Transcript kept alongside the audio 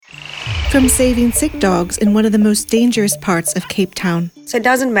From saving sick dogs in one of the most dangerous parts of Cape Town. So it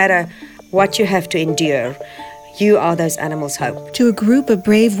doesn't matter what you have to endure. You are those animals' hope. To a group of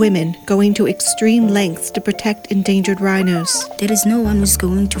brave women going to extreme lengths to protect endangered rhinos. There is no one who's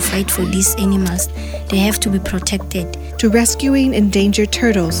going to fight for these animals. They have to be protected. To rescuing endangered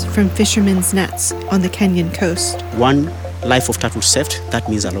turtles from fishermen's nets on the Kenyan coast. One life of turtle saved, that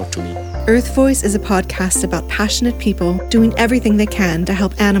means a lot to me. Earth Voice is a podcast about passionate people doing everything they can to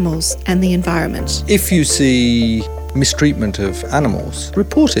help animals and the environment. If you see mistreatment of animals,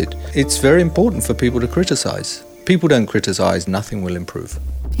 report it. It's very important for people to criticise. People don't criticise, nothing will improve.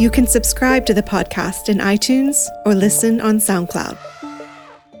 You can subscribe to the podcast in iTunes or listen on SoundCloud.